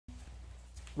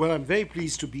Well, I'm very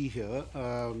pleased to be here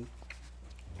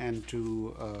and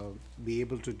to be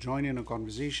able to join in a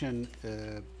conversation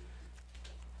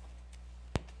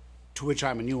to which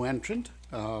I'm a new entrant,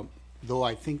 though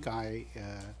I think I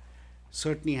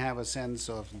certainly have a sense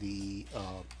of the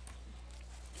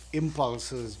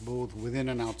impulses both within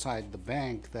and outside the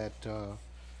bank that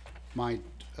might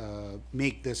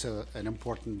make this an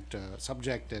important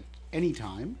subject at any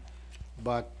time,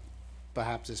 but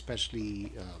perhaps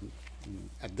especially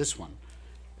at this one.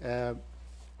 Uh,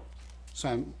 so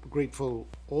I'm grateful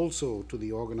also to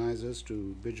the organizers,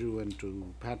 to Biju and to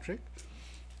Patrick.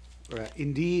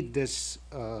 Indeed, this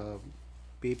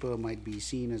paper might be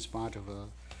seen as part of a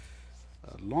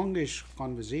longish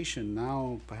conversation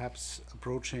now, perhaps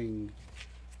approaching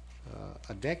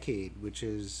a decade, which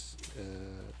is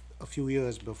a few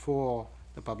years before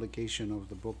the publication of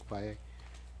the book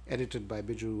edited by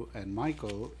Biju and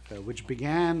Michael, which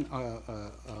began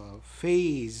a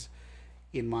phase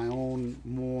in my own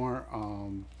more,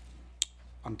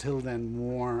 until then,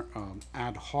 more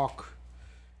ad hoc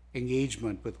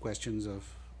engagement with questions of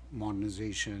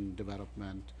modernization,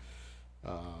 development,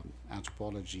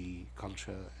 anthropology,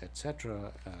 culture,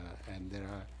 etc. And there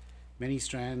are many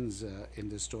strands in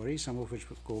this story, some of which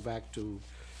go back to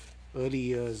early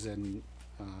years and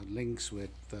links with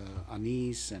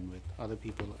Anis and with other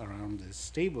people around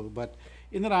this table. But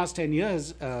in the last 10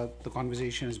 years, the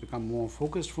conversation has become more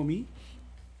focused for me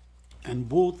and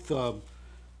both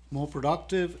more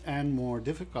productive and more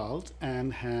difficult,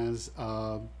 and has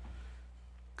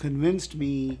convinced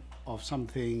me of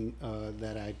something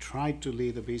that I tried to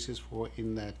lay the basis for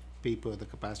in that paper, The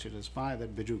Capacity to Aspire,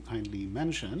 that Biju kindly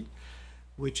mentioned,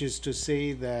 which is to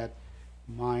say that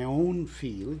my own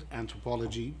field,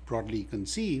 anthropology, broadly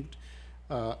conceived,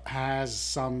 has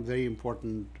some very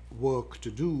important work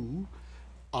to do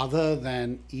other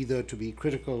than either to be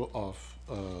critical of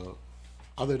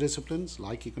other disciplines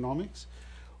like economics,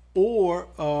 or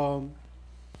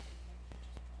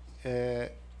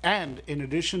and in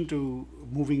addition to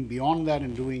moving beyond that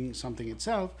and doing something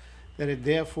itself, that it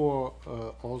therefore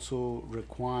also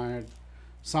required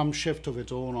some shift of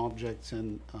its own objects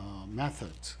and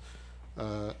methods,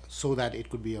 so that it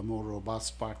could be a more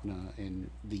robust partner in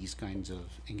these kinds of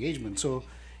engagements. So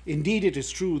indeed it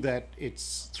is true that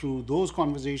it's through those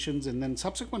conversations and then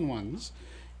subsequent ones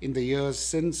in the years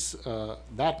since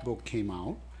that book came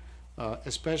out,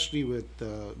 especially with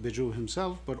Biju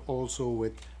himself, but also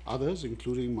with others,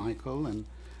 including Michael and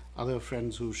other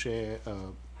friends who share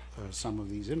some of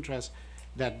these interests,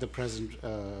 that the present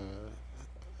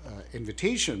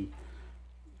invitation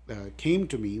came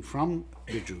to me from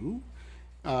Biju,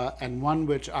 and one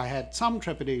which I had some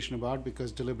trepidation about,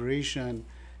 because deliberation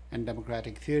and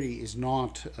democratic theory is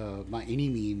not by any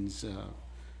means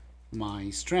my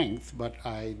strength, but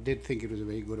I did think it was a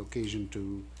very good occasion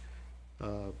to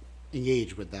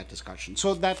engage with that discussion.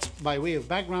 So that's by way of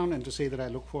background, and to say that I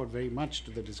look forward very much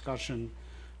to the discussion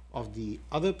of the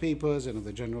other papers and of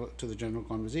the general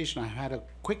conversation. I had a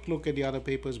quick look at the other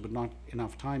papers, but not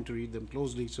enough time to read them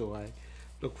closely, so I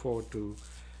look forward to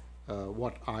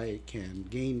what I can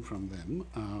gain from them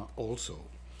also.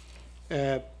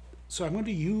 So I'm going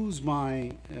to use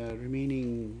my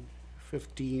remaining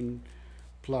 15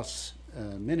 plus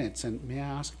minutes, and may I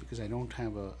ask, because I don't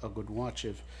have a good watch,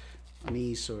 if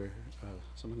Anis or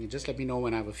someone can just let me know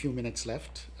when I have a few minutes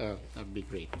left. That would be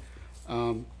great.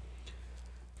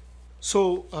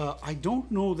 So I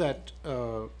don't know that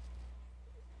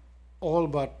all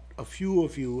but a few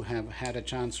of you have had a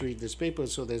chance to read this paper,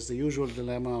 so there's the usual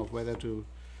dilemma of whether to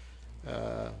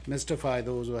mystify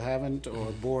those who haven't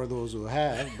or bore those who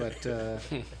have, but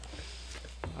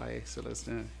hi,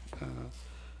 Celeste.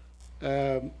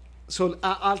 So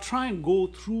I'll try and go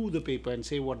through the paper and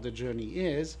say what the journey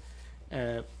is,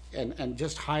 and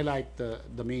just highlight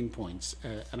the main points.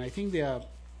 And I think they are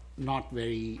not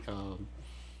very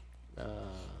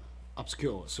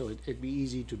obscure, so it'd be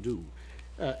easy to do.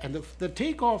 And the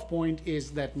takeoff point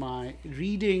is that my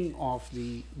reading of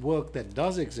the work that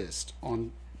does exist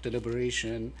on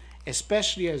deliberation,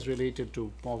 especially as related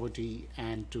to poverty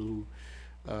and to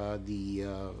the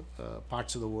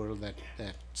parts of the world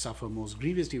that suffer most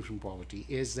grievously from poverty,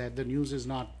 is that the news is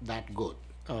not that good.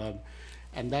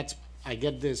 And I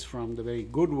get this from the very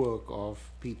good work of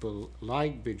people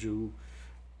like Biju,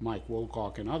 Mike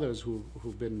Wolcock, and others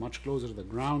who've been much closer to the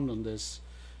ground on this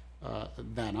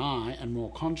than I, and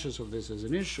more conscious of this as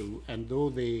an issue. And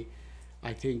though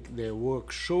I think their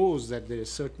work shows that there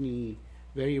is certainly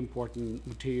very important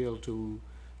material to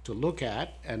look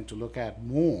at, and to look at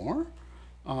more,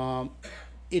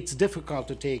 it's difficult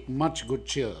to take much good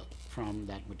cheer from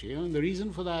that material. And the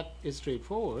reason for that is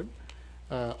straightforward.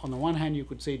 on the one hand, you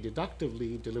could say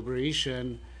deductively,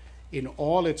 deliberation in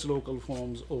all its local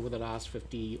forms over the last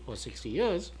 50 or 60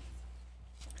 years,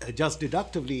 just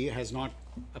deductively has not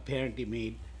apparently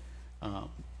made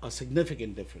a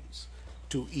significant difference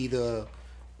to either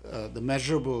the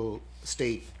measurable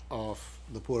state of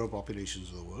the poorer populations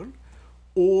of the world,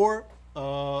 or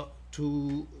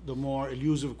to the more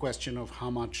elusive question of how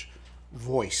much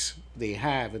voice they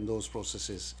have in those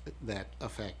processes that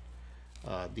affect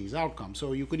these outcomes.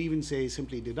 So you could even say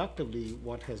simply deductively,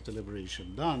 what has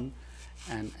deliberation done,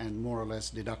 and more or less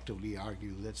deductively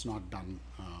argue that's not done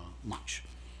much.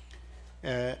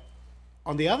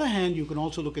 On the other hand, you can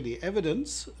also look at the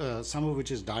evidence, some of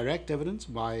which is direct evidence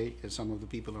by some of the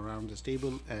people around this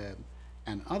table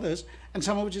and others, and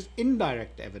some of which is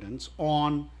indirect evidence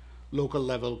on local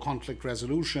level conflict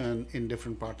resolution in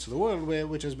different parts of the world,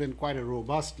 which has been quite a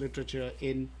robust literature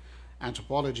in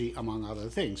anthropology, among other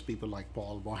things. People like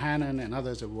Paul Bohannon and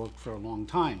others have worked for a long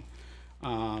time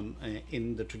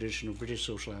in the tradition of British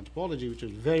social anthropology, which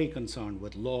is very concerned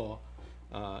with law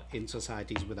in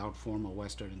societies without formal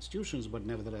Western institutions, but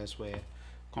nevertheless where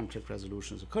conflict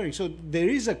resolution is occurring. So there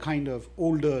is a kind of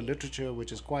older literature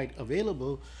which is quite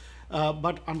available,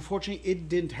 but unfortunately it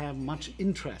didn't have much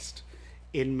interest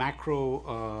in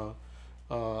macro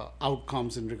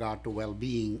outcomes in regard to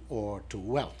well-being or to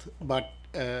wealth. But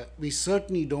we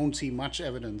certainly don't see much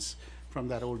evidence from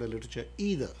that older literature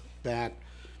either that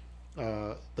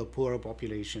the poorer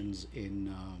populations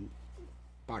in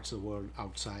parts of the world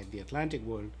outside the Atlantic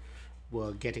world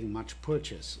were getting much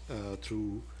purchase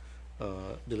through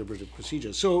deliberative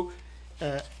procedures. So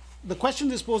the question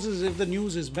this poses is, if the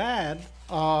news is bad,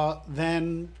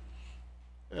 then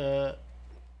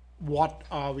what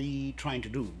are we trying to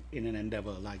do in an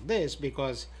endeavor like this?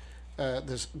 Because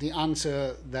the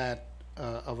answer that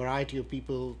a variety of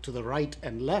people to the right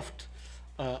and left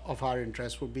of our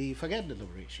interest would be forget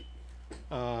deliberation.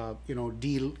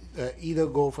 Either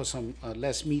go for some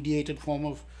less mediated form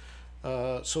of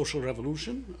social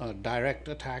revolution, a direct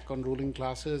attack on ruling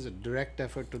classes, a direct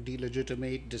effort to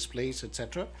delegitimate, displace,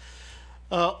 etc.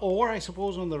 Or I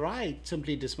suppose on the right,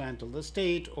 simply dismantle the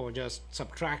state or just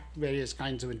subtract various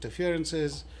kinds of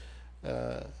interferences,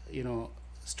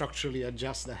 structurally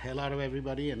adjust the hell out of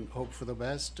everybody and hope for the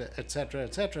best, etc.,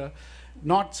 etc.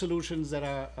 Not solutions that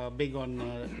are big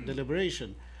on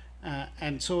deliberation.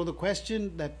 And so the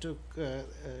question that took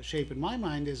shape in my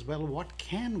mind is, well, what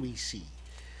can we see,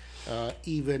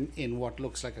 even in what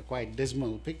looks like a quite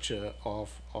dismal picture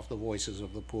of the voices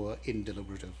of the poor in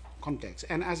deliberative context?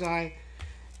 And as I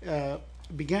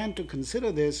began to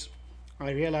consider this, I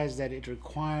realized that it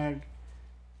required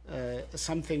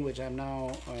something which I'm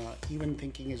now even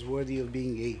thinking is worthy of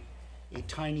being a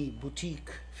tiny boutique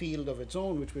field of its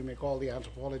own, which we may call the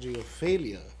anthropology of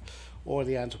failure, or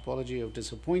the anthropology of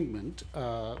disappointment,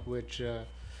 which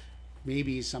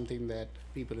maybe is something that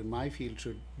people in my field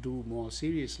should do more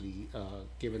seriously,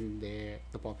 given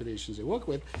the populations they work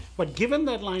with. But given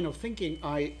that line of thinking,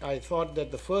 I thought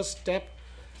that the first step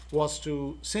was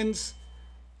to, since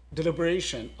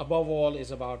deliberation, above all,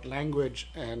 is about language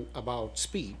and about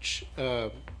speech,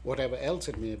 whatever else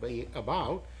it may be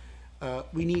about,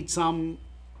 we need some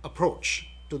approach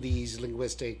to these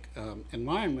linguistic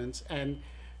environments. And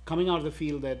coming out of the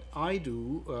field that I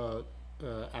do,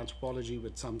 anthropology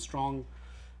with some strong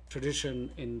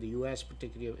tradition in the US,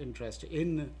 particularly of interest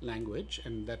in language,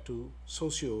 and that to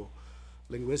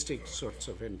socio-linguistic sorts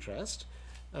of interest,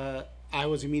 I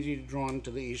was immediately drawn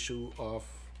to the issue of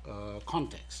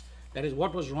context. That is,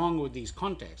 what was wrong with these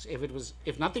contexts?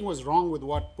 If nothing was wrong with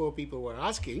what poor people were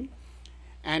asking,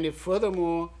 and if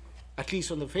furthermore, at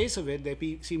least on the face of it, there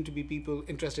seemed to be people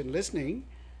interested in listening,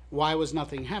 why was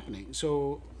nothing happening?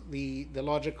 So the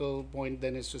logical point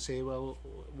then is to say, well,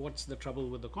 what's the trouble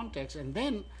with the context? And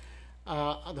then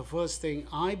the first thing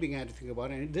I began to think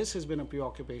about, and this has been a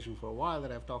preoccupation for a while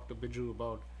that I've talked to Biju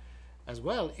about as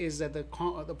well, is that the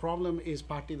problem is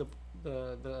partly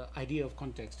the idea of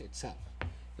context itself.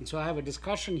 And so I have a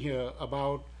discussion here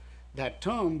about that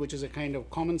term, which is a kind of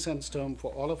common sense term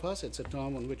for all of us. It's a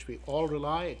term on which we all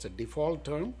rely. It's a default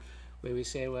term where we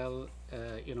say, well,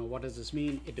 what does this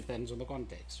mean? It depends on the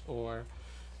context, or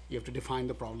you have to define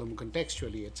the problem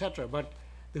contextually, etc. But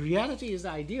the reality is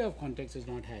the idea of context has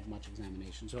not had much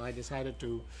examination. So I decided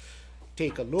to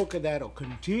take a look at that, or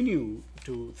continue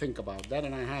to think about that.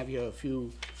 And I have here a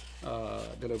few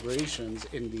deliberations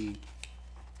in the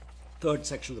third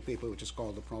section of the paper, which is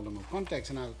called The Problem of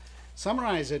Context. And I'll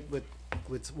summarize it with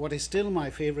what is still my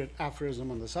favorite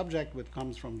aphorism on the subject, which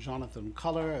comes from Jonathan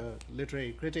Culler, a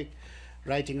literary critic,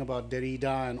 writing about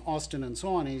Derrida and Austin and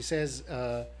so on. He says,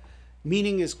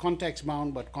 Meaning is context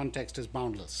bound, but context is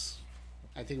boundless.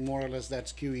 I think more or less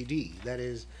that's QED. That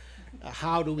is,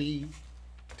 how do we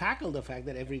tackle the fact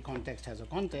that every context has a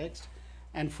context?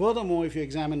 And furthermore, if you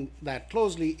examine that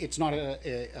closely, it's not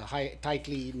a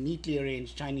tightly, neatly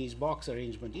arranged Chinese box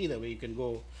arrangement either, where you can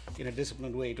go in a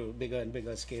disciplined way to bigger and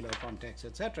bigger scalar context,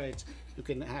 etc. You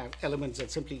can have elements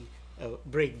that simply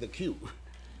break the queue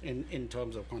in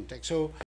terms of context. So